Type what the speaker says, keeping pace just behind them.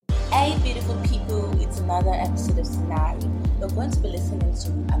beautiful people, it's another episode of Scenario. We're going to be listening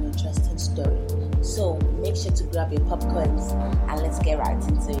to an interesting story. So make sure to grab your popcorns and let's get right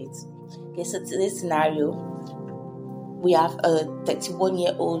into it. Okay, so today's scenario, we have a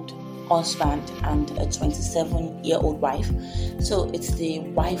 31-year-old husband and a 27-year-old wife. So it's the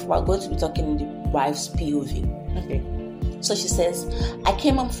wife, we're going to be talking in the wife's POV. Okay. So she says, I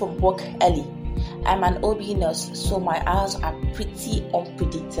came home from work early. I'm an OB nurse, so my hours are pretty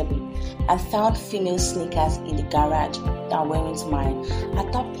unpredictable. I found female sneakers in the garage that weren't mine.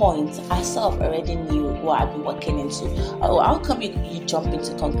 At that point, I sort of already knew what I'd be walking into. Oh, how come you jump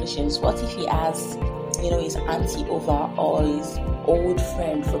into conclusions? What if he has, his auntie over or his old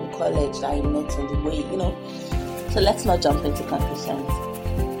friend from college that he met on the way, So let's not jump into conclusions.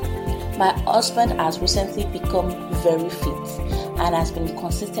 My husband has recently become very fit and has been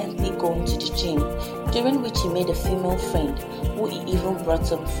consistently going to the gym, during which he made a female friend who he even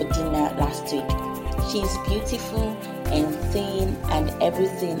brought up for dinner last week. She is beautiful and thin and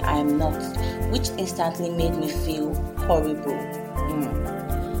everything I am not, which instantly made me feel horrible.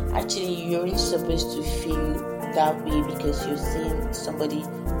 Actually, you aren't supposed to feel that way because you're seeing somebody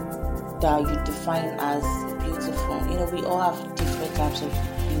that you define as beautiful. We all have different types of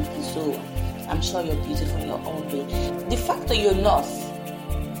beauty, so I'm sure you're beautiful in your own way. The fact that you're not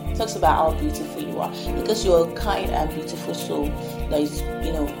talks about how beautiful you are, because you're a kind and beautiful soul that is,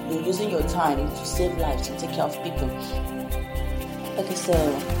 you're using your time to save lives, to take care of people. Okay,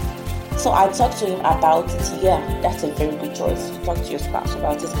 so I talked to him about it. Yeah, that's a very good choice to talk to your spouse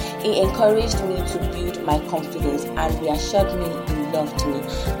about it. He encouraged me to build my confidence and reassured me he loved me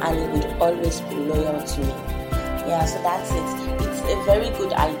and he would always be loyal to me. Yeah, so that's it. It's a very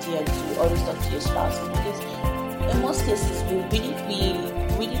good idea to always talk to your spouse, because in most cases we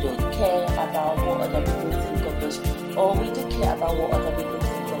really don't care about what other people think of us, or we do care about what other people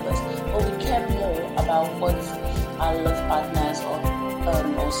think of us, or we care more about what our love partners or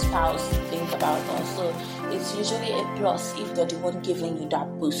spouse think about us. So it's usually a plus if they're the one giving you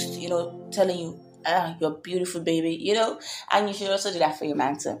that boost, telling you, you're beautiful, baby, and you should also do that for your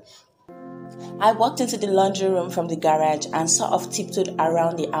man too. I walked into the laundry room from the garage and sort of tiptoed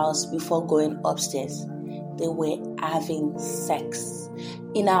around the house before going upstairs. They were having sex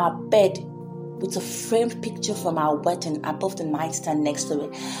in our bed with a framed picture from our wedding above the nightstand next to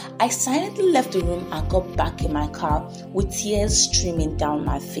it. I silently left the room and got back in my car with tears streaming down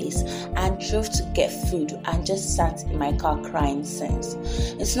my face and drove to get food and just sat in my car crying since.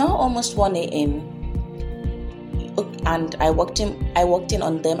 It's now almost 1 a.m. and I walked in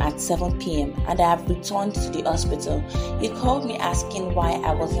on them at 7 p.m. and I have returned to the hospital. He called me asking why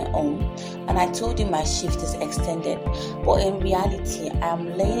I wasn't home, and I told him my shift is extended, but in reality I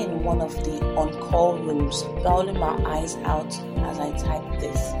am laying in one of the on-call rooms, bawling my eyes out as I type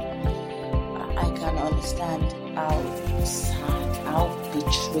this. I can understand how sad, how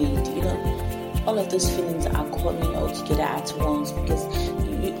betrayed, all of those feelings are coming all together at once, because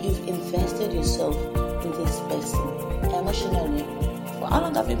you've invested yourself in this person emotionally. For how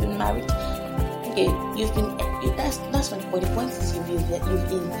long have you been married? Okay, that's when, but the point is you've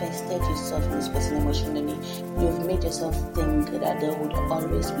invested yourself in this person emotionally. You've made yourself think that they would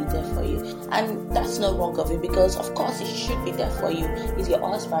always be there for you, and that's not wrong of it, because of course he should be there for you. He's your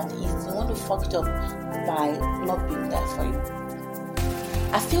husband. He's the one who fucked up by not being there for you.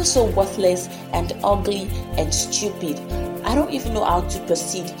 I feel so worthless and ugly and stupid. I don't even know how to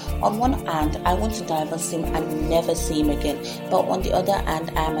proceed. On one hand, I want to divorce him and never see him again. But on the other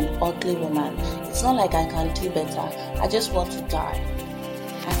hand, I am an ugly woman. It's not like I can do better. I just want to die.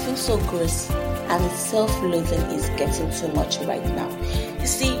 I feel so gross, and self-loathing is getting too much right now. You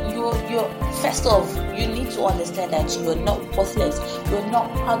see, you're first off, you need to understand that you are not worthless, you're not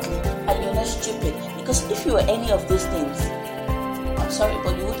ugly, and you're not stupid. Because if you were any of these things, I'm sorry,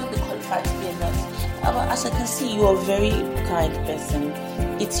 but you wouldn't be qualified to be a nurse. As I can see, you're a very kind person.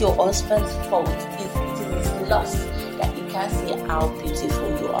 It's your husband's fault. It is his loss that you can't see how beautiful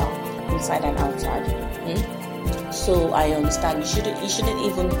you are inside and outside. So I understand. You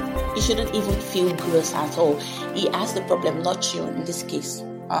shouldn't even feel gross at all. He has the problem, not you in this case.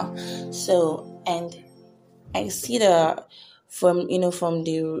 So, and I see that from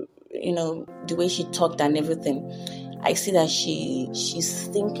the way she talked and everything. I see that she's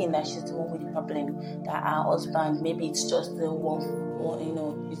thinking that she's the one with the problem, that her husband, maybe it's just the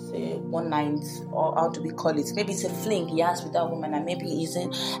it's a one night, or how do we call it? Maybe it's a fling he has with that woman, and maybe he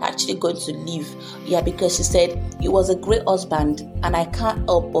isn't actually going to leave. Yeah, because she said he was a great husband, and I can't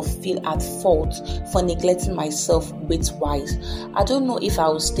help but feel at fault for neglecting myself weight-wise. I don't know if I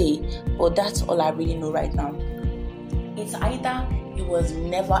will stay, but that's all I really know right now. It's either he was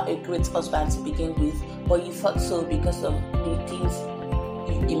never a great husband to begin with, but you thought so because of the things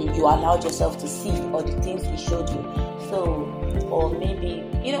you allowed yourself to see or the things he showed you. So, or maybe,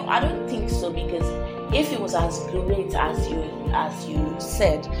 I don't think so, because if it was as great as you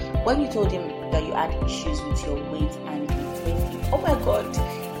said, when you told him that you had issues with your weight and with drinking, oh my God,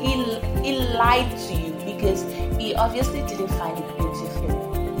 he lied to you, because he obviously didn't find it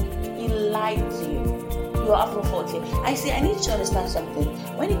beautiful. He lied to you. You are after 40. I need you to understand something.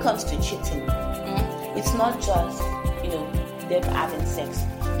 When it comes to cheating, it's not just, them having sex.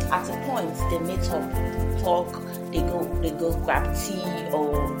 At a point, they meet up, talk, they go grab tea,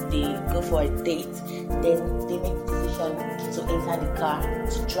 or they go for a date. Then they make the decision to enter the car,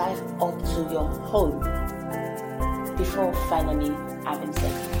 to drive up to your home before finally having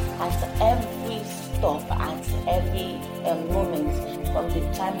sex. At every stop, at every moment, from the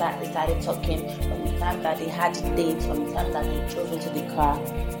time that they started talking, from the time that they had a date, from the time that they drove into the car,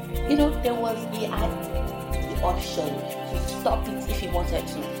 he had the option to stop it if he wanted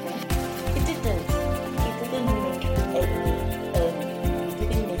to. He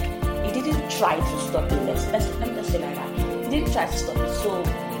didn't try to stop it. Let me just say like that. He didn't try to stop it. So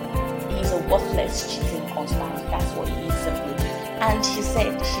he's a worthless, cheating husband. That's what he is, simply. And she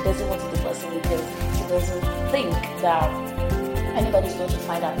said she doesn't want to divorce him because she doesn't think that anybody's going to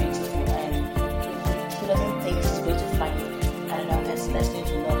find her beautiful, and she doesn't think she's going to find another person that's going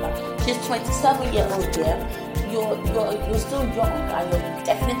to love her. She's 27-year-old there. You're still young, and you're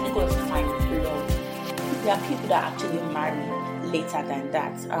definitely going to find love. There are people that actually marry later than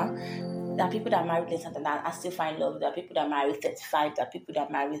that. There are people that marry later than that and still find love. There are people that marry 35. There are people that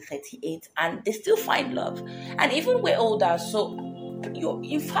marry 38 and they still find love. And even we're older, so you're on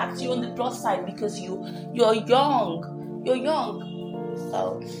the plus side because you're young. You're young.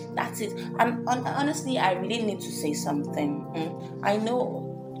 So that's it. Honestly, I really need to say something. I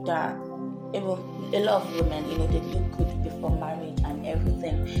know that even a lot of women, they look good before marriage and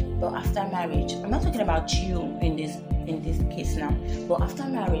everything, but after marriage, I'm not talking about you in this case now, but after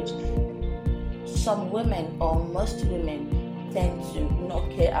marriage, some women or most women tend to not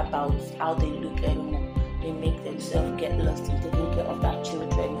care about how they look anymore. They make themselves get lost in taking care of their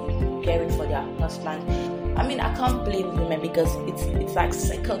children, caring for their husband. I can't blame women, because it's like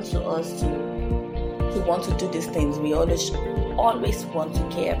second to us to want to do these things. We always want to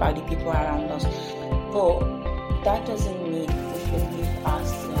care about the people around us, but that doesn't mean we should leave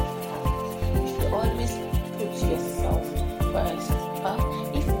ourselves out. You should always put yourself first.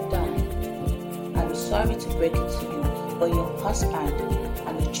 If you die, I'm sorry to break it to you, but your husband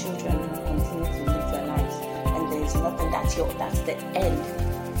and your children will continue to live their lives, and there is nothing that's the end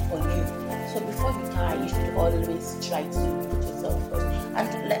for you. So before you die, you should always try to put yourself first. And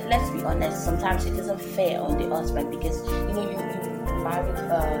let's be honest, sometimes it isn't fair on the husband, because you married.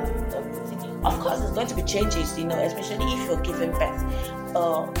 Of course, there's going to be changes, especially if you're giving birth.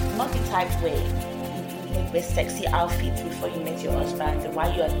 Not the type where you wear sexy outfits before you met your husband.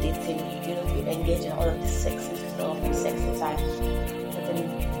 While you are dating, you engage in all of this sexy stuff, the sexy time. But then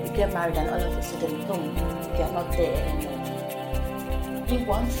you get married, and all of a sudden, boom, they're not there anymore. He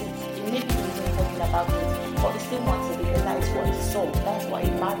wants it. He maybe isn't talking about it, but he still wants it because that is what he saw. That's why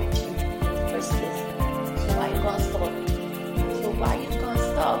he married you in the first place. So why you gonna stop?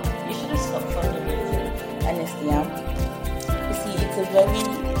 You shouldn't stop for no reason. Honestly, you see, it's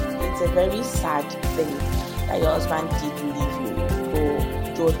a very sad thing that your husband did leave you,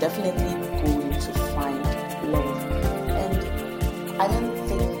 but you're definitely going to find love. And I don't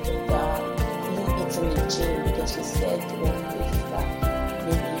think that you eating the gym, because you said that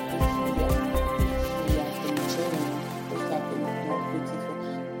maybe if you have been gymming, it would have been more beautiful.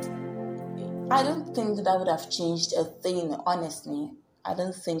 I don't think that would have changed a thing, honestly. I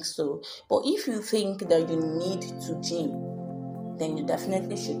don't think so. But if you think that you need to gym, then you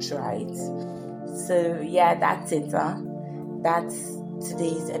definitely should try it. So yeah, that's it. That's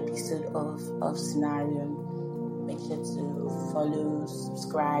today's episode of Scenario. Make sure to follow,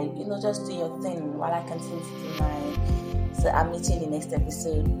 subscribe, just do your thing while I continue to do mine. So I'll meet you in the next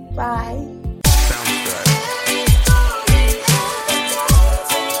episode. Bye.